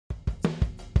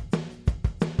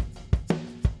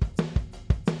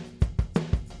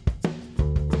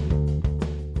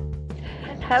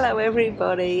Hello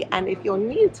everybody, and if you're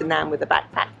new to Nan with a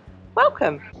Backpack,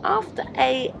 welcome. After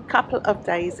a couple of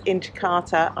days in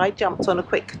Jakarta, I jumped on a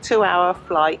quick 2-hour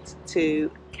flight to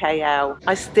KL.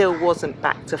 I still wasn't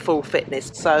back to full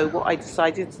fitness, so what I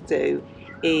decided to do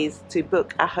is to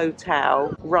book a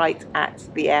hotel right at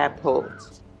the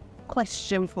airport.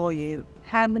 Question for you,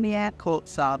 how many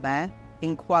airports are there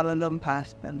in Kuala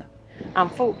Lumpur?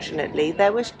 Unfortunately,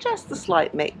 there was just a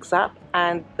slight mix-up,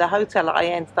 and the hotel I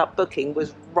ended up booking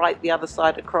was right the other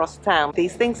side across town.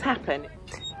 These things happen.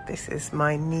 This is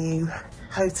my new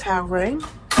hotel room.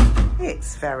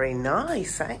 It's very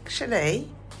nice, actually.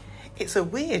 It's a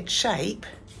weird shape,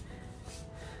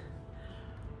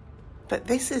 but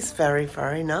this is very,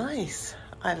 very nice.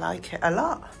 I like it a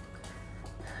lot.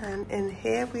 And in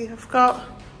here we have got,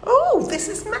 oh, this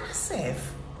is massive.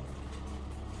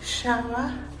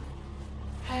 Shower.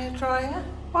 Hairdryer.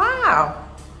 Wow.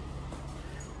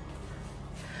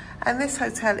 And this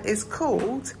hotel is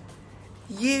called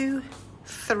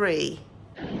U3.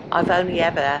 I've only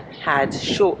ever had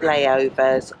short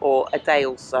layovers or a day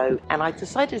or so, and I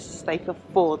decided to stay for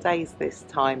 4 days this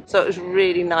time. So it was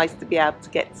really nice to be able to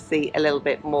get to see a little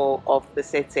bit more of the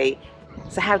city.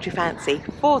 So how do you fancy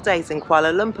 4 days in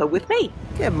Kuala Lumpur with me?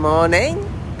 Good morning.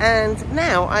 And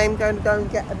now I'm going to go and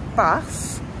get a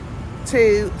bus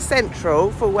to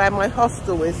Sentral for where my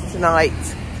hostel is tonight.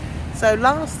 So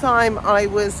last time I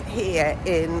was here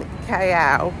in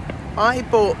KL, I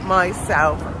bought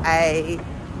myself a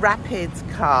Rapid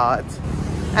card,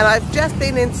 and I've just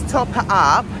been in to top it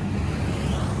up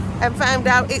and found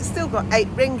out it's still got 8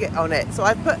 ringgit on it. So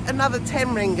I put another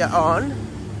 10 ringgit on,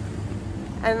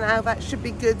 and now that should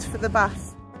be good for the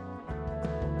bus.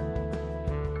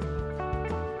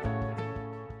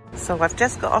 So I've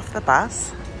just got off the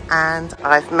bus and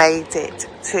I've made it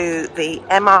to the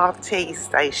MRT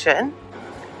station,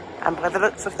 and by the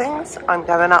looks of things I'm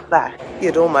going up there.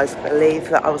 You'd almost believe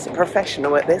that I was a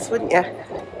professional at this, wouldn't you?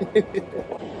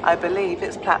 I believe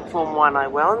it's platform 1 I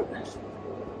want,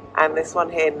 and this one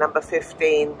here, number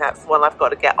 15, that's the one I've got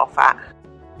to get off at.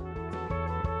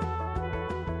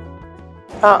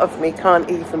 Part of me can't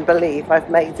even believe I've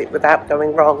made it without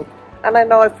going wrong, and I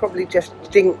know I've probably just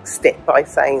jinxed it by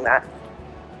saying that.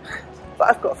 But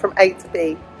I've got from A to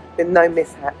B with no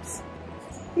mishaps.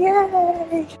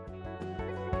 Yay!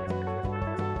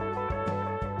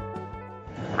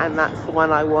 And that's the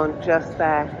one I want just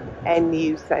there,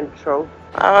 NU Central.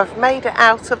 Oh, I've made it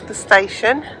out of the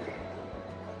station,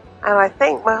 and I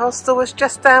think my hostel was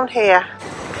just down here.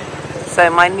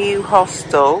 So my new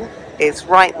hostel is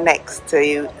right next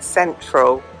to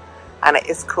Sentral, and it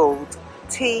is called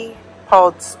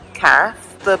Pod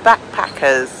Cafe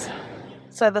Backpackers.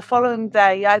 So the following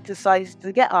day I decided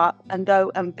to get up and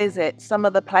go and visit some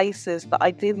of the places that I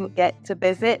didn't get to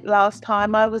visit last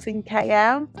time I was in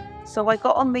KL. So I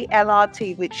got on the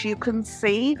LRT, which you can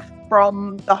see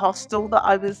from the hostel that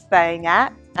I was staying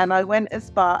at, and I went as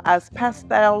far as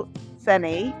Pasar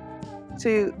Seni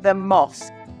to the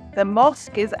Mosque. The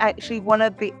Mosque is actually one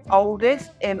of the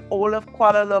oldest in all of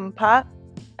Kuala Lumpur,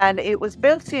 and it was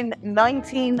built in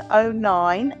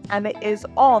 1909, and it is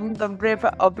on the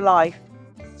River of Life.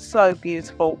 So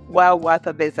beautiful, well worth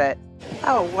a visit.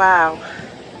 Oh wow,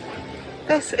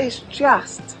 this is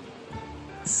just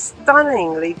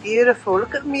stunningly beautiful.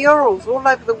 Look at the murals all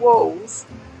over the walls,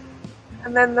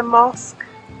 and then the mosque.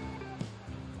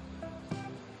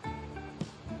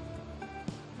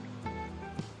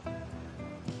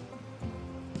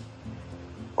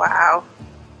 Wow.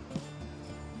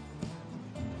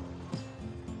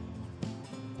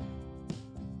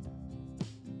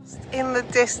 In the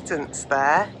distance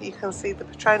there, you can see the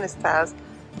Petronas towers,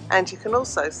 and you can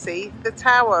also see the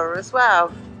tower as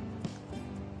well.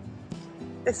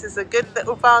 This is a good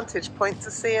little vantage point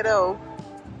to see it all.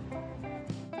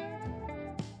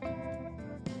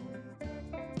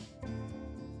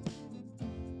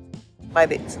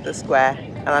 Made it to the square,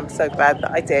 and I'm so glad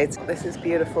that I did. This is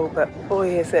beautiful, but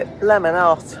boy is it blooming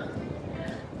hot.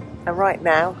 And right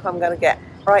now I'm going to get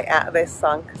right out of this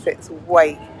sun because it's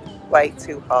way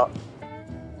too hot.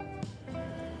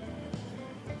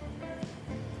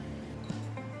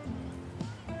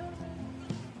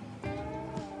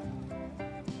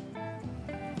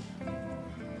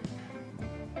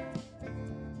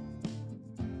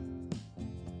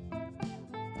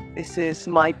 This is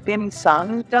my dim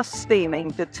sum, just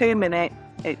steaming for 2 minutes.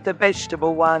 It's the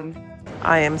vegetable one.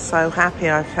 I am so happy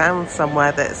I found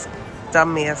somewhere that's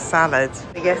done me a salad.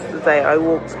 Yesterday I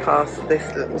walked past this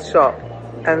little shop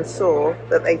and saw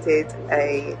that they did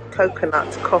a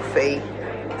coconut coffee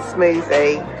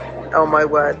smoothie. Oh my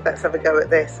word, let's have a go at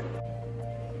this.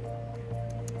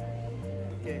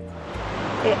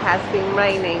 It has been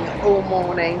raining all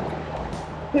morning.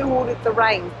 Who ordered the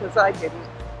rain? Because I didn't.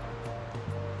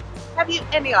 Have you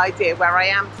any idea where I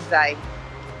am today?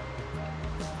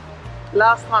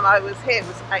 Last time I was here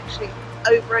was actually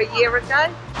over a year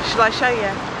ago. Shall I show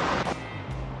you?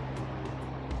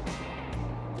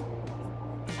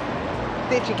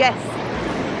 Did you guess?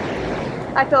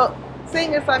 I thought,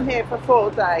 seeing as I'm here for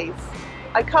 4 days,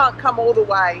 I can't come all the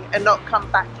way and not come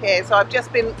back here. So I've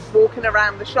just been walking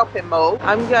around the shopping mall.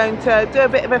 I'm going to do a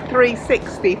bit of a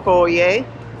 360 for you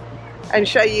and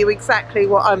show you exactly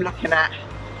what I'm looking at.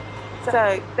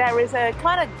 So there is a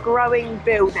kind of growing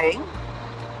building,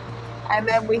 and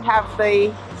then we have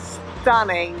the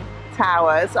stunning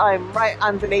towers. I'm right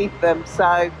underneath them,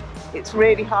 so it's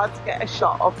really hard to get a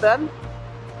shot of them.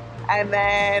 And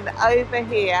then over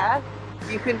here,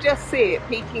 you can just see it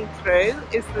peeking through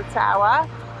is the tower.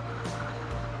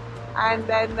 And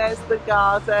then there's the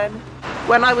garden.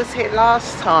 When I was here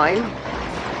last time,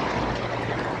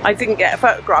 I didn't get a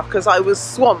photograph because I was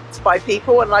swamped by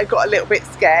people and I got a little bit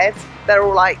scared. They're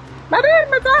all like,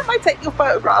 Madam, I take your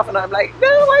photograph. And I'm like,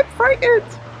 no, I'm frightened.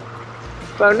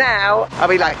 So now I'll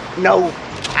be like, no,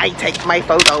 I take my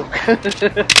photo.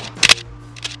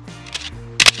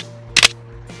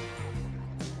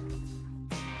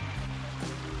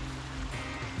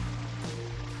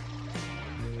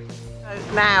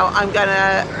 Now I'm going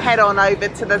to head on over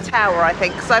to the tower, I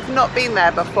think, because I've not been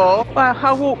there before. Well,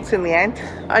 I walked in the end.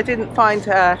 I didn't find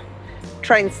a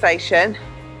train station,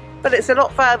 but it's a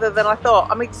lot further than I thought.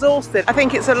 I'm exhausted. I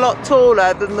think it's a lot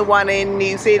taller than the one in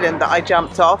New Zealand that I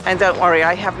jumped off. And don't worry,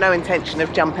 I have no intention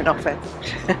of jumping off it.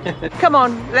 Come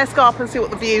on, let's go up and see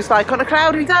what the view's like on a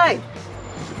cloudy day.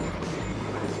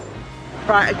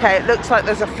 Right, okay, it looks like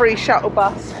there's a free shuttle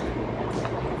bus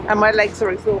and my legs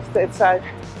are exhausted, so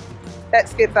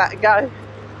let's give that a go.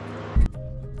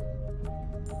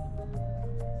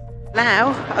 Now,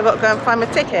 I've got to go and find my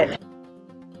ticket.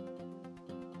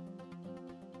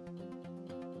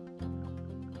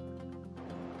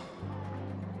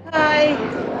 Hi,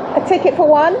 a ticket for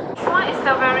one? This one is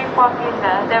the very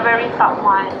popular, the very top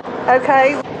one.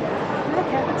 Okay. Look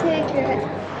at the ticket.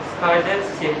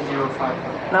 That's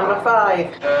 605. Number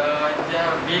 5.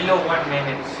 Below 1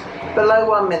 minute. Below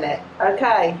 1 minute.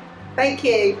 Okay. Thank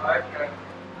you. Okay.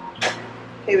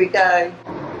 Here we go.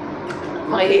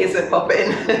 My ears are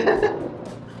popping.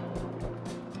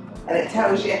 And it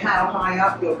tells you how high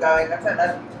up you're going. I don't know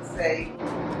if you can see.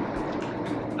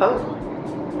 Oh.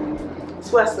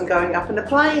 It's worse than going up in a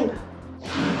plane.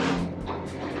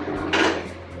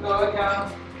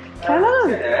 Hello.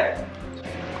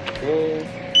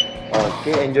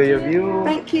 Okay, enjoy your view.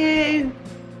 Thank you.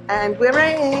 And we're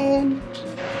in.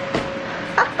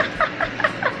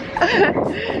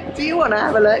 Do you want to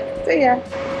have a look? Do you?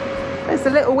 It's a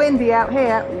little windy out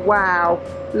here. Wow,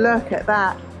 look at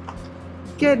that.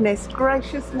 Goodness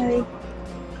gracious me.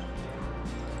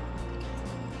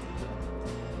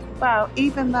 Wow,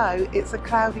 even though it's a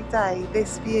cloudy day,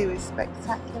 this view is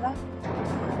spectacular.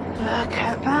 Look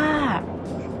at that.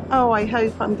 Oh, I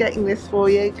hope I'm getting this for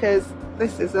you because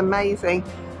this is amazing.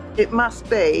 It must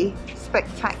be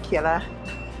spectacular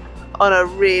on a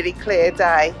really clear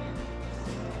day.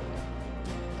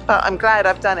 But I'm glad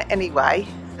I've done it anyway.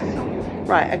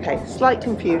 Right, okay, slight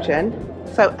confusion.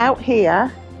 So out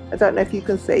here, I don't know if you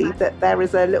can see that there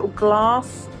is a little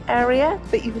glass area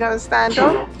that you can go and stand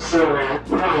on.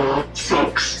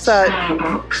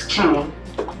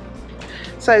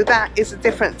 So that is a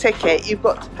different ticket. You've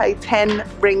got to pay 10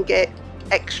 ringgit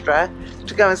extra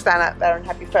to go and stand out there and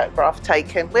have your photograph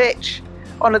taken, which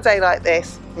on a day like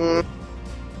this,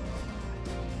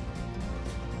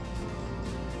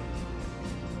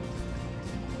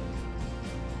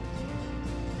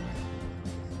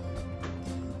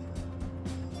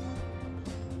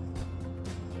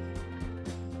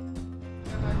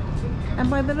 and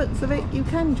by the looks of it, you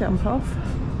can jump off.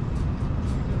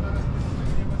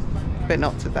 But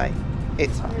not today.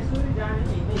 It's fine.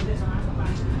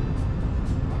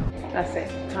 That's it.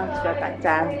 Time to go back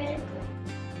down.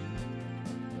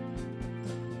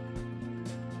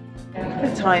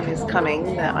 The time is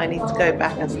coming that I need to go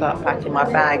back and start packing my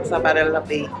bags. I've had a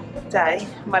lovely day.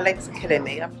 My legs are killing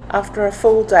me. After a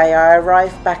full day, I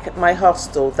arrived back at my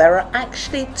hostel. There are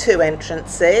actually 2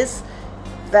 entrances.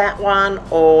 That one,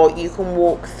 or you can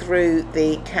walk through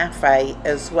the cafe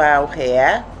as well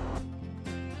here.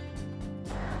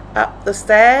 Up the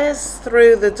stairs,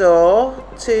 through the door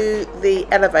to the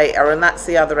elevator, and that's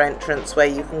the other entrance where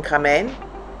you can come in.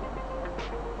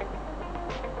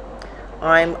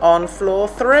 I'm on floor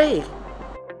 3.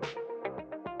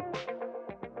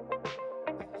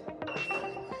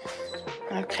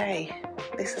 Okay,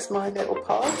 this This is my little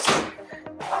pod.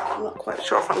 I'm not quite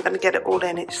sure if I'm going to get it all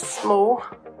in. It's small.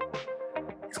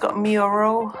 It's got a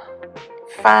mural,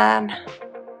 fan,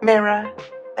 mirror,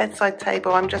 bedside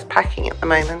table. I'm just packing at the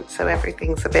moment, so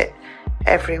everything's a bit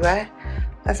everywhere.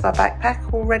 There's my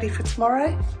backpack all ready for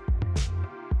tomorrow.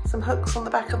 Some hooks on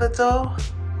the back of the door.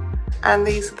 And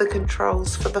these are the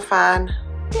controls for the fan.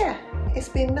 Yeah, it's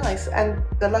been nice, and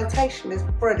the location is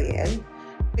brilliant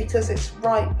because it's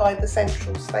right by the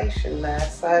Sentral Station there.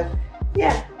 So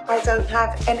yeah, I don't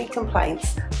have any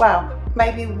complaints. Well,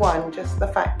 maybe one, just the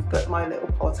fact that my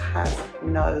little pod has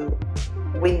no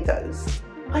windows.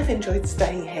 I've enjoyed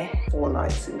staying here 4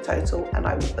 nights in total, and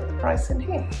I will put the price in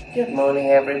here. Good morning,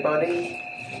 everybody.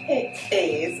 It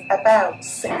is about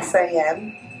 6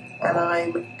 AM and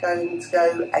I'm going to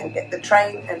go and get the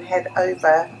train and head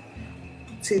over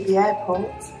to the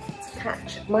airport to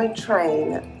catch my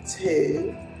train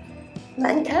to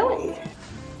Langkawi.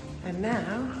 And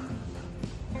now,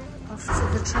 off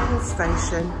to the train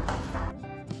station.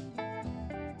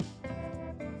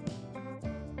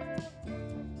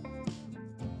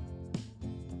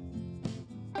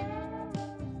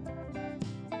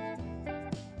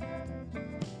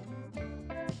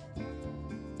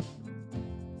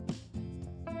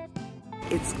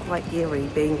 It's quite eerie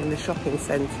being in the shopping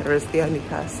centre as the only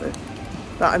person,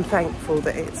 but I'm thankful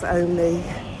that it's only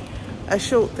a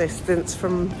short distance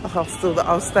from the hostel that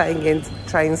I was staying in to the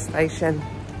train station.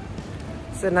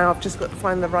 So now I've just got to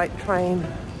find the right train.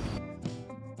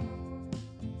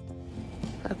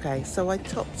 Okay, so I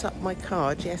topped up my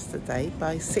card yesterday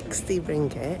by 60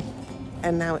 ringgit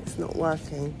and now it's not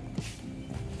working.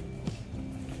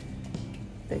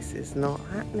 This is not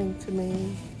happening to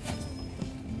me.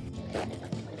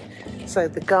 So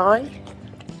the guy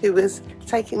who was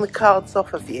taking the cards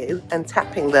off of you and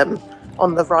tapping them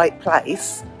on the right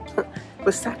place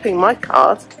was tapping my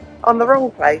card on the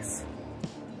wrong place.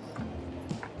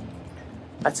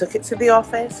 I took it to the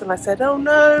office and I said, oh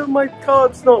no, my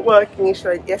card's not working. And she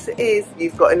went, yes it is,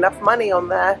 you've got enough money on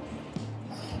there.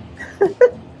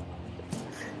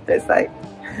 It's like,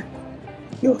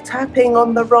 you're tapping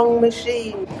on the wrong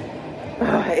machine.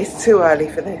 Oh, it's too early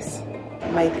for this.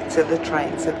 Made it to the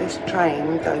train. So this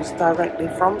train goes directly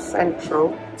from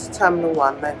Central to Terminal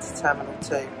 1, then to Terminal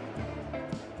 2.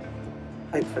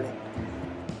 Hopefully.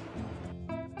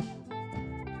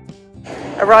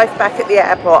 Arrived back at the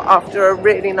airport after a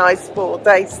really nice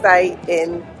 4-day stay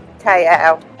in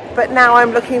KL. But now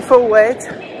I'm looking forward.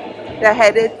 They're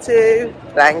headed to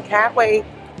Langkawi.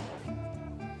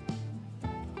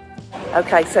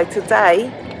 Okay, so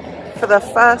today, for the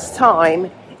first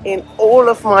time in all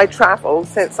of my travel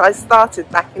since I started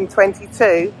back in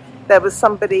 22, there was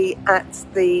somebody at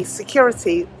the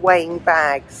security weighing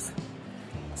bags.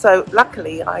 So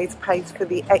luckily I'd paid for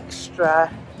the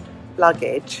extra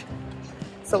luggage.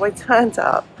 So I turned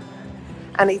up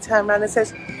and he turned around and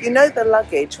says, you know the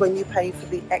luggage when you pay for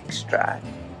the extra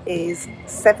is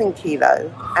 7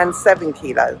 kilo and 7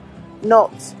 kilo,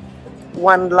 not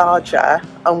one larger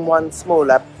and one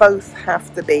smaller. Both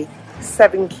have to be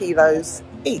 7 kilos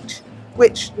each,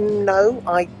 which no,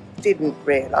 I didn't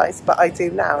realise, but I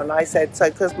do now. And I said, so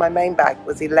because my main bag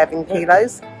was 11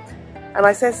 kilos. And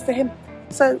I says to him,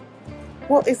 so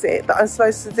what is it that I'm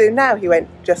supposed to do now? He went,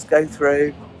 just go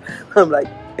through. I'm like,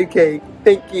 okay,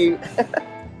 thank you.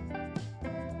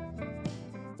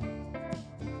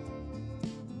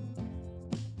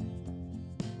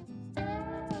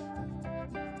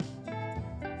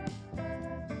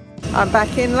 I'm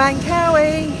back in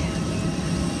Langkawi.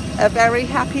 A very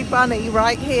happy bunny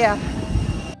right here.